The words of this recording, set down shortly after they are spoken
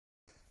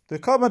The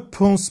comet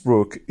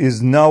Pons-Brooks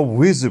is now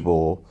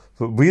visible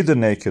with the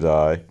naked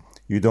eye.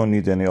 You don't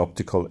need any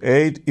optical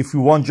aid if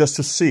you want just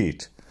to see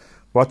it,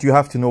 but you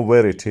have to know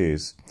where it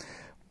is.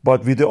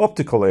 But with the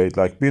optical aid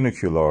like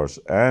binoculars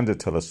and a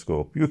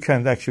telescope, you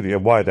can actually, a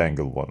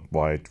wide-angle one,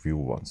 wide view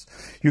ones,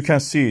 you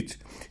can see it.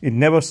 It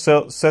never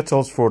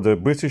settles for the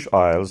British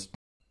Isles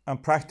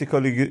and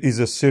practically is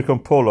a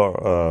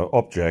circumpolar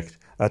object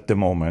at the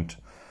moment.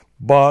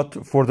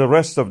 But for the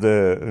rest of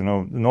the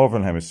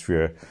northern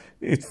hemisphere,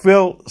 it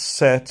will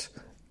set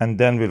and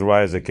then will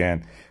rise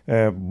again.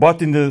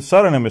 But in the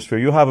southern hemisphere,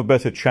 you have a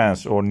better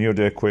chance, or near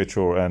the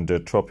equator and the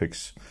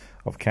tropics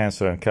of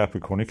Cancer and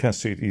Capricorn, you can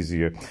see it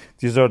easier.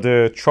 These are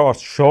the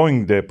charts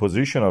showing the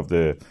position of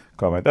the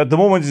comet. At the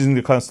moment, it's in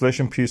the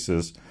constellation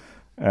pieces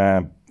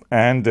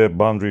and the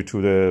boundary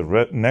to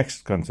the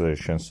next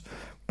constellations.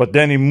 But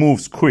then it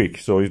moves quick,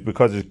 so it's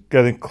because it's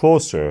getting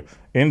closer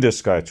in the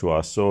sky to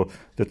us. So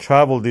the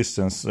travel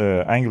distance,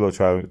 angular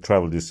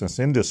travel distance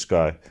in the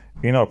sky,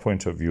 in our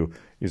point of view,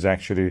 is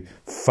actually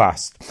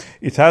fast.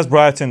 It has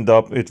brightened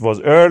up. It was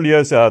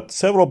earlier at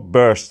several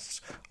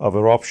bursts of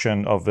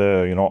eruption of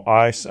the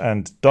ice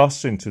and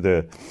dust into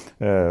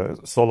the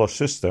solar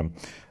system.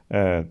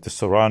 The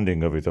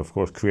surrounding of it, of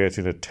course,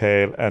 creating a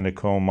tail and a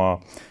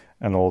coma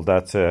and all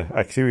that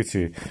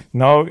activity.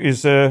 Now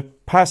is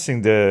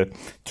passing the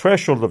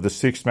threshold of the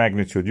 6th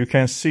magnitude. You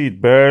can see it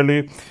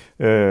barely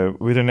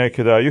with the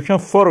naked eye. You can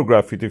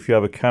photograph it if you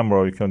have a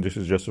camera. You can. This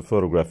is just a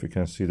photograph. You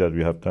can see that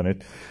we have done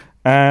it.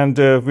 And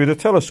with a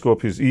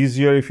telescope, it's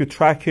easier. If you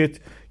track it,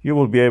 you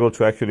will be able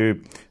to actually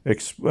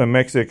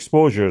make the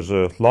exposures,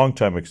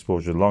 long-term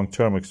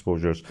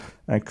exposures,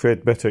 and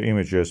create better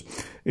images.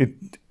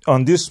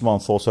 On this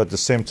month also, at the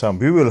same time,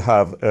 we will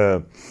have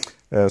a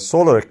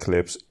solar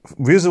eclipse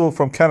visible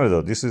from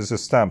Canada. This is a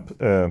stamp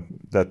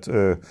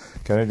that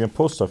Canadian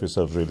Post Office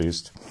has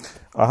released.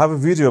 I have a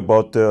video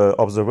about the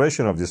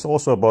observation of this,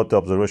 also about the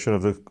observation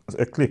of the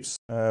eclipse.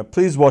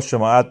 Please watch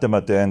them. I'll add them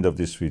at the end of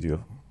this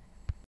video.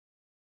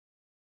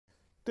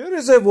 There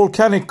is a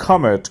volcanic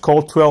comet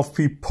called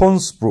 12P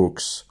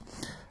Pons-Brooks.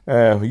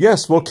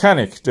 Yes,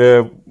 volcanic.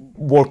 The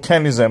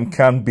volcanism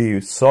can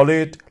be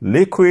solid,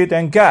 liquid,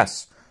 and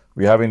gas.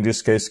 We have in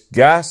this case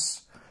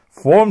gas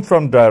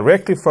formed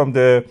directly from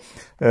the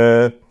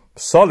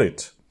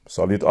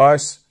solid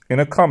ice in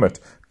a comet.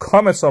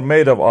 Comets are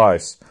made of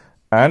ice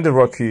and a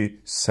rocky,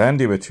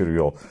 sandy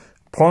material.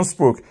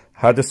 Pons-Brooks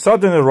had a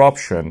sudden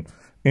eruption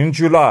in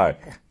July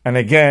and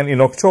again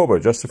in October,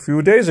 just a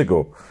few days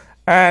ago.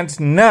 And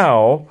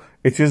now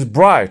it is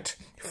bright,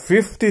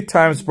 50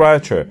 times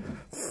brighter,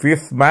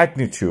 5th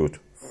magnitude,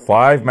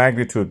 5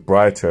 magnitude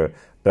brighter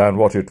than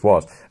what it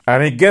was.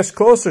 And it gets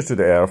closer to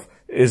the Earth,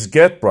 it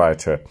gets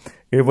brighter.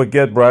 It will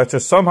get brighter.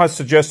 Some have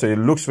suggested it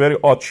looks very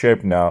odd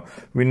shape now.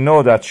 We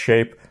know that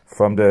shape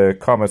from the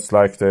comets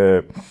like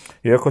the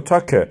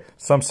Hyakutake.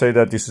 Some say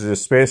that this is a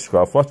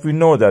spacecraft. But we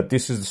know that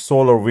this is the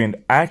solar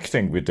wind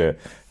acting with the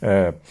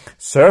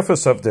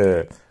surface of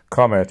the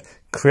comet,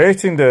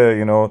 creating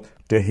the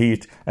the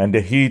heat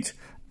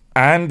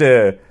and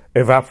the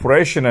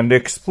evaporation and the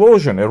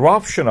explosion,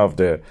 eruption of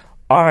the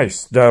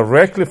ice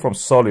directly from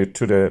solid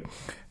to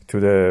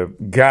the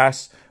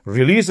gas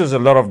releases a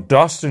lot of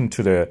dust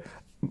into the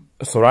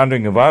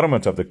surrounding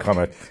environment of the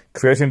comet,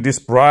 creating these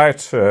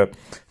bright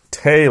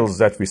tails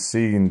that we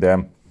see in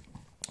them.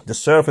 The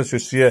surface, you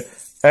see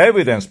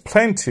evidence,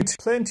 plenty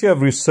of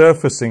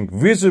resurfacing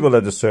visible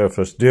at the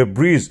surface.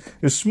 Debris,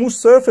 the smooth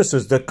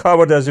surfaces that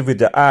covered as if with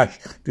the ash.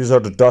 These are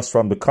the dust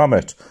from the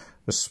comet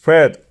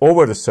spread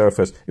over the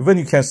surface. Even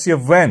you can see a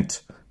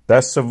vent.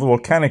 That's a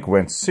volcanic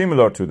vent,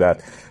 similar to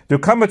that. The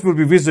comet will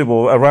be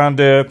visible around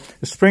the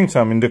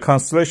springtime in the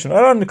constellation,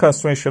 around the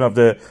constellation of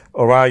the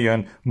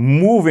Orion,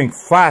 moving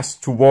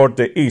fast toward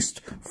the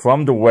east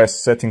from the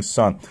west setting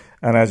sun.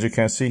 And as you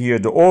can see here,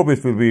 the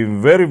orbit will be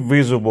very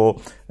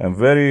visible and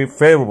very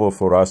favorable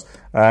for us,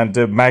 and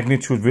the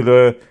magnitude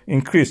will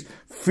increase.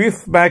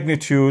 5th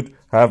magnitude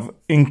have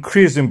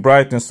increased in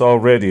brightness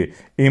already.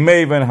 It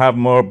may even have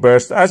more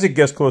bursts. As it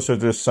gets closer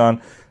to the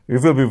sun,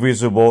 it will be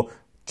visible.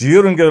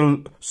 During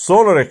a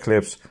solar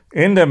eclipse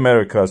in the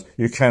Americas,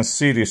 you can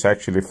see this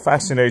actually.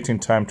 Fascinating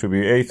time to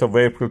be 8th of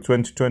April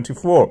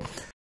 2024.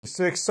 It's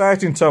an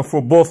exciting time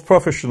for both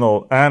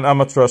professional and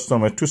amateur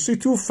astronomers to see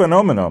two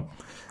phenomena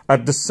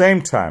at the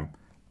same time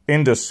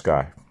in the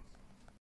sky.